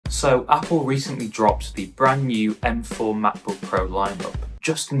So Apple recently dropped the brand new M4 MacBook Pro lineup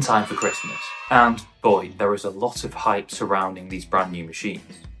just in time for Christmas. And boy, there is a lot of hype surrounding these brand new machines.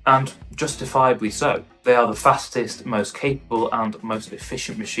 And justifiably so. They are the fastest, most capable and most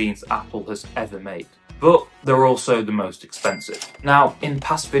efficient machines Apple has ever made. But they're also the most expensive. Now, in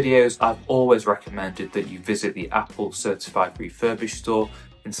past videos, I've always recommended that you visit the Apple Certified Refurbished store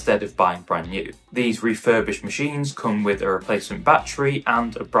instead of buying brand new. These refurbished machines come with a replacement battery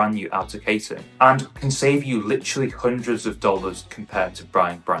and a brand new outer casing, and can save you literally hundreds of dollars compared to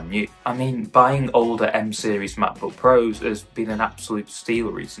buying brand new. I mean, buying older M series MacBook Pros has been an absolute steal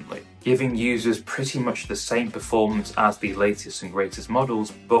recently, giving users pretty much the same performance as the latest and greatest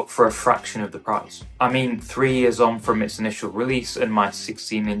models, but for a fraction of the price. I mean, 3 years on from its initial release, and my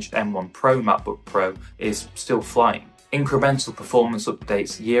 16-inch M1 Pro Macbook Pro is still flying. Incremental performance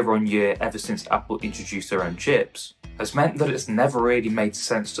updates year on year ever since Apple introduced their own chips has meant that it's never really made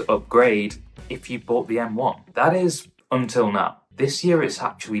sense to upgrade if you bought the M1. That is, until now. This year it's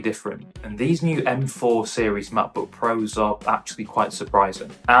actually different, and these new M4 series MacBook Pros are actually quite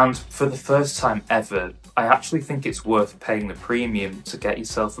surprising. And for the first time ever, I actually think it's worth paying the premium to get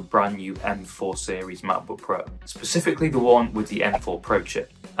yourself a brand new M4 series MacBook Pro, specifically the one with the M4 Pro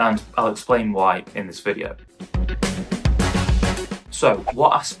chip, and I'll explain why in this video. So,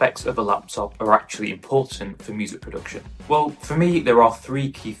 what aspects of a laptop are actually important for music production? Well, for me, there are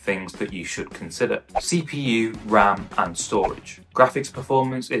 3 key things that you should consider: CPU, RAM, and storage. Graphics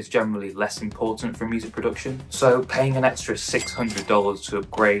performance is generally less important for music production, so paying an extra $600 to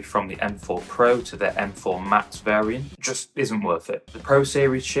upgrade from the M4 Pro to the M4 Max variant just isn't worth it. The Pro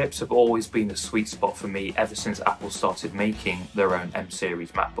series chips have always been a sweet spot for me ever since Apple started making their own M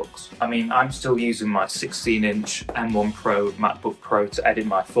series MacBooks. I mean, I'm still using my 16-inch M1 Pro MacBook Pro to edit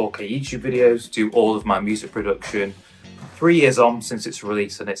my 4K YouTube videos, do all of my music production. 3 years on since its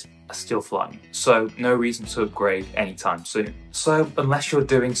release and it's still flying, so no reason to upgrade anytime soon. So unless you're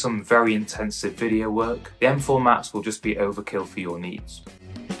doing some very intensive video work, the M4 Max will just be overkill for your needs.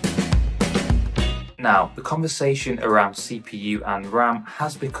 Now, the conversation around CPU and RAM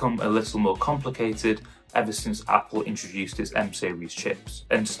has become a little more complicated ever since Apple introduced its M series chips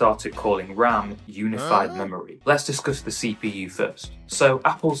and started calling RAM unified memory. Let's discuss the CPU first. So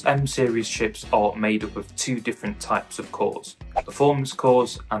Apple's M series chips are made up of 2 different types of cores: performance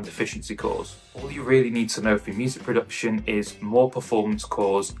cores and efficiency cores. All you really need to know for music production is more performance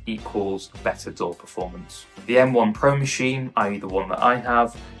cores equals better DAW performance. The M1 Pro machine, i.e. the one that I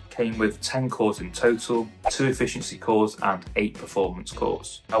have, came with 10 cores in total, 2 efficiency cores and 8 performance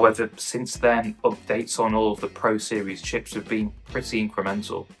cores. However, since then, updates on all of the Pro series chips have been pretty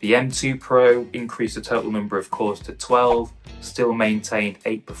incremental. The M2 Pro increased the total number of cores to 12, still maintained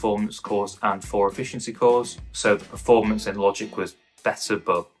 8 performance cores and 4 efficiency cores, so the performance in Logic was better,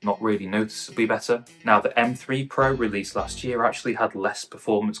 but not really noticeably better. Now, the M3 Pro released last year actually had less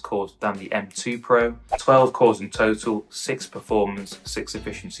performance cores than the M2 Pro, 12 cores in total, 6 performance, 6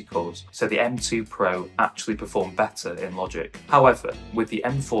 efficiency cores. So the M2 Pro actually performed better in Logic. However, with the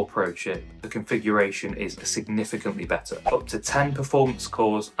M4 Pro chip, the configuration is significantly better, up to 10 performance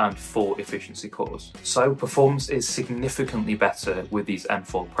cores and 4 efficiency cores. So performance is significantly better with these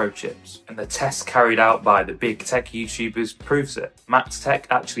M4 Pro chips, and the tests carried out by the big tech YouTubers proves it. Max Tech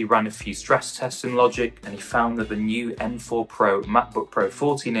actually ran a few stress tests in Logic, and he found that the new M4 Pro MacBook Pro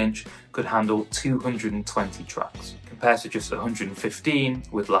 14-inch could handle 220 tracks, compared to just 115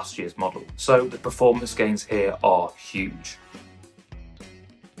 with last year's model. So the performance gains here are huge.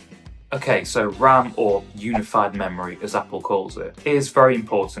 Okay, so RAM, or unified memory as Apple calls it, is very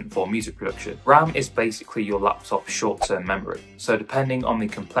important for music production. RAM is basically your laptop's short-term memory, so depending on the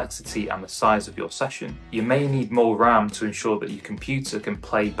complexity and the size of your session, you may need more RAM to ensure that your computer can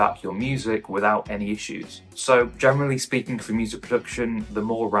play back your music without any issues. So generally speaking, for music production, the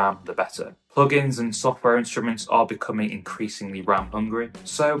more RAM, the better. Plugins and software instruments are becoming increasingly RAM hungry,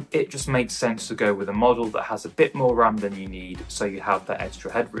 so it just makes sense to go with a model that has a bit more RAM than you need so you have that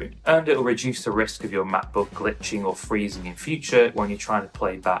extra headroom. And it'll reduce the risk of your MacBook glitching or freezing in future when you're trying to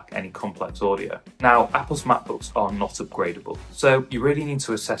play back any complex audio. Now, Apple's MacBooks are not upgradable, so you really need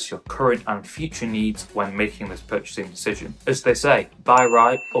to assess your current and future needs when making this purchasing decision. As they say, buy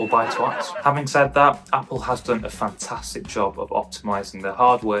right or buy twice. Having said that, Apple has done a fantastic job of optimizing their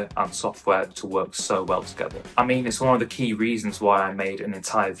hardware and software hardware to work so well together. I mean, it's one of the key reasons why I made an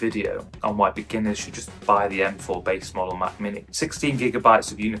entire video on why beginners should just buy the M4 base model Mac Mini.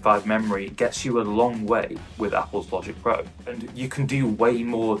 16GB of unified memory gets you a long way with Apple's Logic Pro, and you can do way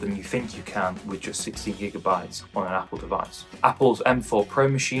more than you think you can with just 16GB on an Apple device. Apple's M4 Pro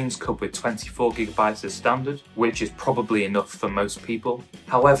machines come with 24GB as standard, which is probably enough for most people.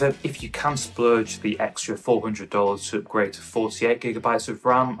 However, if you can splurge the extra $400 to upgrade to 48GB of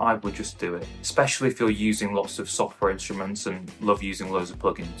RAM, I would just do it, especially if you're using lots of software instruments and love using loads of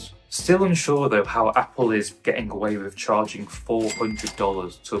plugins. Still unsure though how Apple is getting away with charging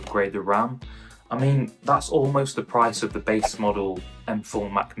 $400 to upgrade the RAM. I mean, that's almost the price of the base model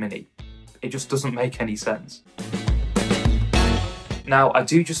M4 Mac Mini. It just doesn't make any sense. Now, I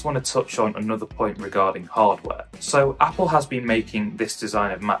do just want to touch on another point regarding hardware. So, Apple has been making this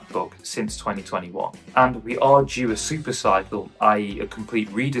design of MacBook since 2021, and we are due a super cycle, i.e. a complete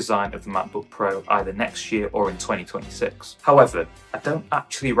redesign of the MacBook Pro either next year or in 2026. However, I don't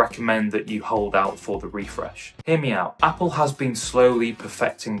actually recommend that you hold out for the refresh. Hear me out. Apple has been slowly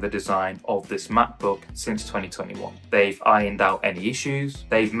perfecting the design of this MacBook since 2021. They've ironed out any issues,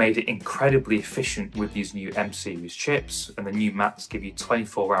 they've made it incredibly efficient with these new M series chips, and the new Macs give you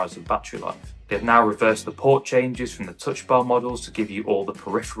 24 hours of battery life. They've now reversed the port changes from the touch bar models to give you all the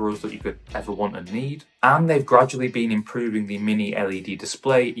peripherals that you could ever want and need. And they've gradually been improving the mini LED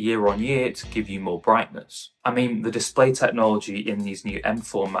display year on year to give you more brightness. I mean, the display technology in these new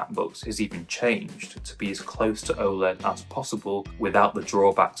M4 MacBooks has even changed to be as close to OLED as possible without the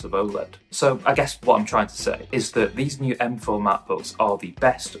drawbacks of OLED. So I guess what I'm trying to say is that these new M4 MacBooks are the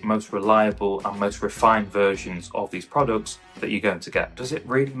best, most reliable and most refined versions of these products that you're going to get. Does it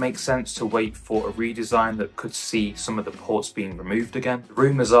really make sense to wait for a redesign that could see some of the ports being removed again? The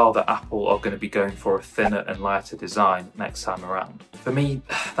rumours are that Apple are going to be going for a thinner and lighter design next time around. For me,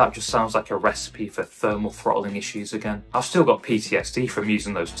 that just sounds like a recipe for thermal throttling issues again. I've still got PTSD from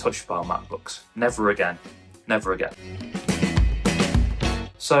using those touch bar MacBooks. Never again. Never again.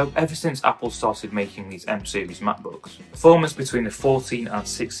 So, ever since Apple started making these M series MacBooks, performance between the 14 and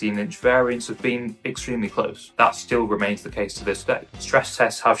 16 inch variants have been extremely close. That still remains the case to this day. Stress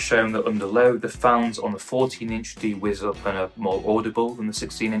tests have shown that under load, the fans on the 14 inch do whiz up and are more audible than the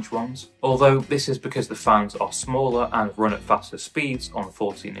 16 inch ones. Although this is because the fans are smaller and run at faster speeds on the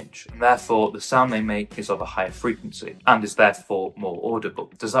 14 inch, and therefore the sound they make is of a higher frequency and is therefore more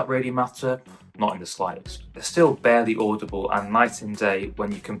audible. Does that really matter? Not in the slightest. They're still barely audible and night and day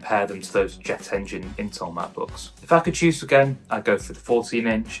when you compare them to those jet engine Intel MacBooks. If I could choose again, I'd go for the 14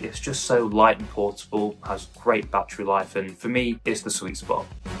 inch. It's just so light and portable, has great battery life, and for me, it's the sweet spot.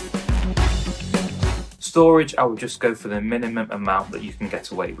 Storage, I would just go for the minimum amount that you can get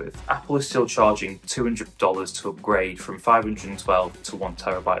away with. Apple is still charging $200 to upgrade from 512 to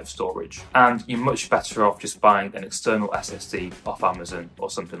 1TB of storage, and you're much better off just buying an external SSD off Amazon or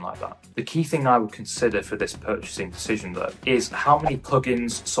something like that. The key thing I would consider for this purchasing decision though is how many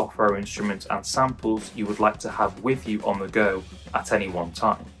plugins, software instruments and samples you would like to have with you on the go at any one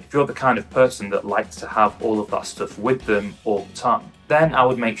time. If you're the kind of person that likes to have all of that stuff with them all the time, then I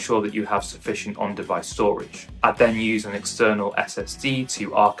would make sure that you have sufficient on-device storage. I'd then use an external SSD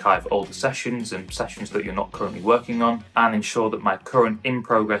to archive older sessions and sessions that you're not currently working on, and ensure that my current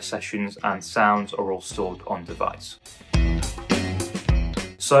in-progress sessions and sounds are all stored on device.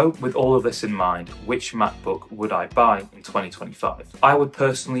 So, with all of this in mind, which MacBook would I buy in 2025? I would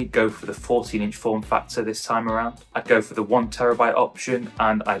personally go for the 14-inch form factor this time around. I'd go for the 1TB option,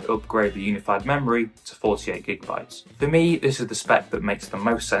 and I'd upgrade the unified memory to 48GB. For me, this is the spec that makes the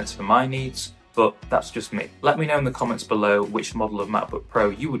most sense for my needs, but that's just me. Let me know in the comments below which model of MacBook Pro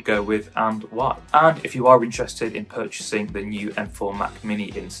you would go with and why. And if you are interested in purchasing the new M4 Mac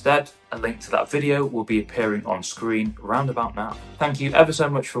Mini instead, a link to that video will be appearing on screen round about now. Thank you ever so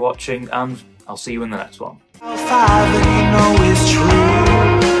much for watching, and I'll see you in the next one.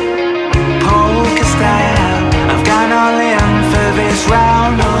 I've gone all in for this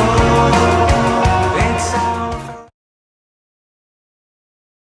round.